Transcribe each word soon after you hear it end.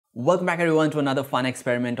Welcome back everyone to another fun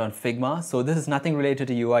experiment on Figma. So this is nothing related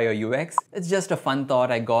to UI or UX. It's just a fun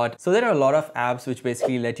thought I got. So there are a lot of apps which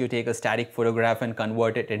basically let you take a static photograph and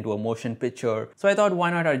convert it into a motion picture. So I thought why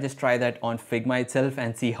not I just try that on Figma itself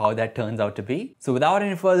and see how that turns out to be. So without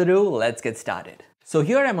any further ado, let's get started. So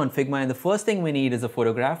here I'm on Figma and the first thing we need is a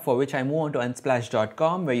photograph, for which I move on to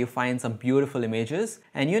unsplash.com where you find some beautiful images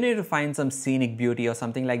and you need to find some scenic beauty or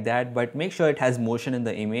something like that, but make sure it has motion in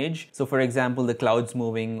the image. So for example, the clouds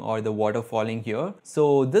moving or the water falling here.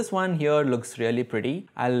 So this one here looks really pretty.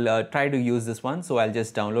 I'll try to use this one. So I'll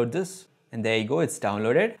just download this. And there you go, it's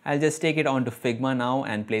downloaded. I'll just take it onto Figma now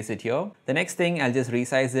and place it here. The next thing, I'll just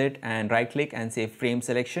resize it and right click and say frame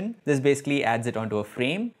selection. This basically adds it onto a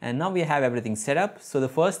frame. And now we have everything set up. So the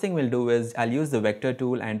first thing we'll do is I'll use the vector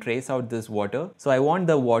tool and trace out this water. So I want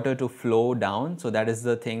the water to flow down. So that is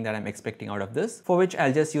the thing that I'm expecting out of this, for which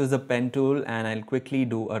I'll just use the pen tool and I'll quickly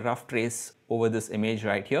do a rough trace over this image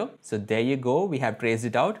right here. So there you go, we have traced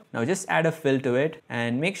it out. Now just add a fill to it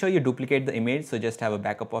and make sure you duplicate the image, so just have a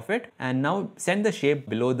backup of it. And now send the shape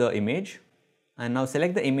below the image. And now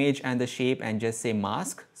select the image and the shape and just say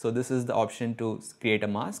mask. So this is the option to create a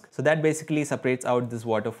mask. So that basically separates out this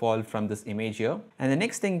waterfall from this image here. And the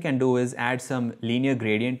next thing you can do is add some linear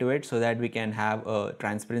gradient to it so that we can have a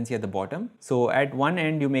transparency at the bottom. So at one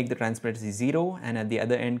end you make the transparency 0 and at the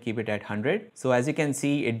other end keep it at 100. So as you can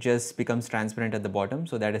see, it just becomes transparent at the bottom.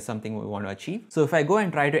 So that is something we want to achieve. So if I go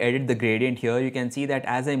and try to edit the gradient here, you can see that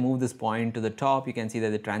as I move this point to the top, you can see that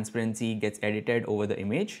the transparency gets edited over the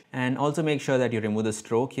image. And also make sure that you remove the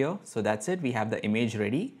stroke here. So that's it, we have the image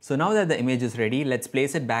ready. So now that the image is ready, let's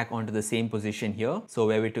place it back onto the same position here, so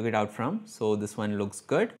where we took it out from. So this one looks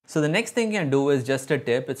good. So the next thing you can do is just a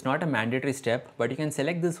tip. It's not a mandatory step, but you can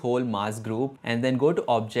select this whole mask group and then go to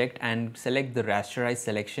object and select the rasterize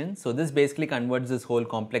selection. So this basically converts this whole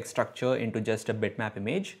complex structure into just a bitmap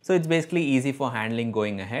image. So it's basically easy for handling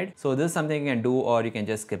going ahead. So this is something you can do, or you can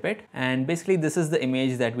just skip it. And basically this is the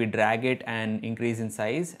image that we drag it and increase in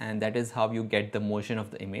size, and that is how you get the motion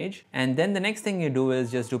of the image. And then the next thing you do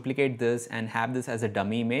is just duplicate this and have this as a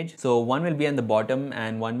dummy image. So one will be on the bottom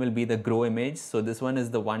and one will be the grow image. So this one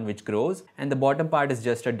is the one which grows and the bottom part is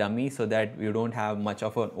just a dummy, so that you don't have much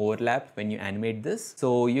of an overlap when you animate this.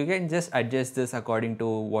 So you can just adjust this according to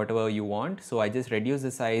whatever you want. So I just reduce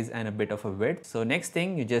the size and a bit of a width. So next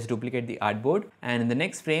thing, you just duplicate the artboard and in the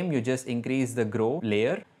next frame you just increase the grow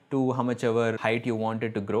layer to how much ever height you want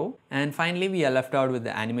it to grow. And finally we are left out with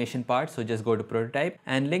the animation part. So just go to prototype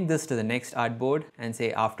and link this to the next artboard and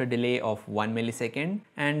say after delay of 1 millisecond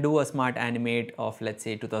and do a smart animate of, let's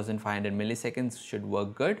say, 2500 milliseconds should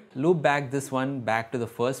work good. Loop back this one back to the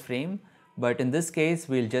first frame. But in this case,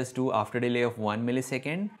 we'll just do after delay of 1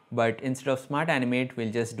 millisecond. But instead of smart animate, we'll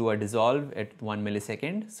just do a dissolve at 1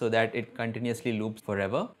 millisecond so that it continuously loops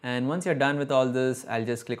forever. And once you're done with all this, I'll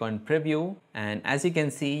just click on preview. And as you can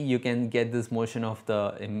see, you can get this motion of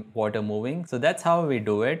the water moving. So that's how we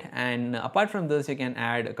do it. And apart from this, you can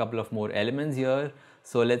add a couple of more elements here.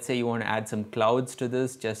 So let's say you want to add some clouds to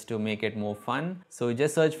this just to make it more fun. So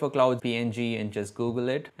just search for clouds PNG and just Google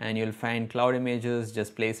it and you'll find cloud images.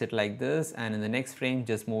 Just place it like this and in the next frame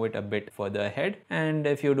just move it a bit further ahead. And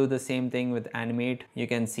if you do the same thing with animate, you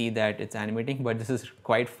can see that it's animating, but this is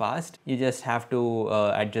quite fast. You just have to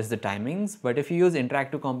adjust the timings. But if you use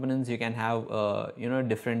interactive components, you can have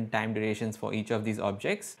different time durations for each of these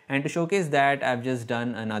objects. And to showcase that, I've just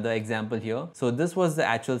done another example here. So this was the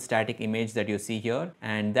actual static image that you see here,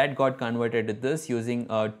 and that got converted to this using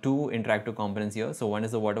two interactive components here. So one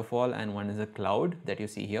is the waterfall and one is a cloud that you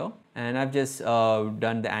see here. And I've just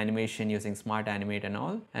done the animation using smart animate and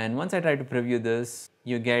all. And once I try to preview this,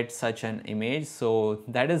 you get such an image. So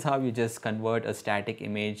that is how you just convert a static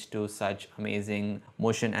image to such amazing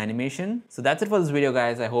motion animation. So that's it for this video,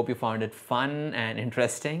 guys. I hope you found it fun and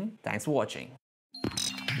interesting. Thanks for watching.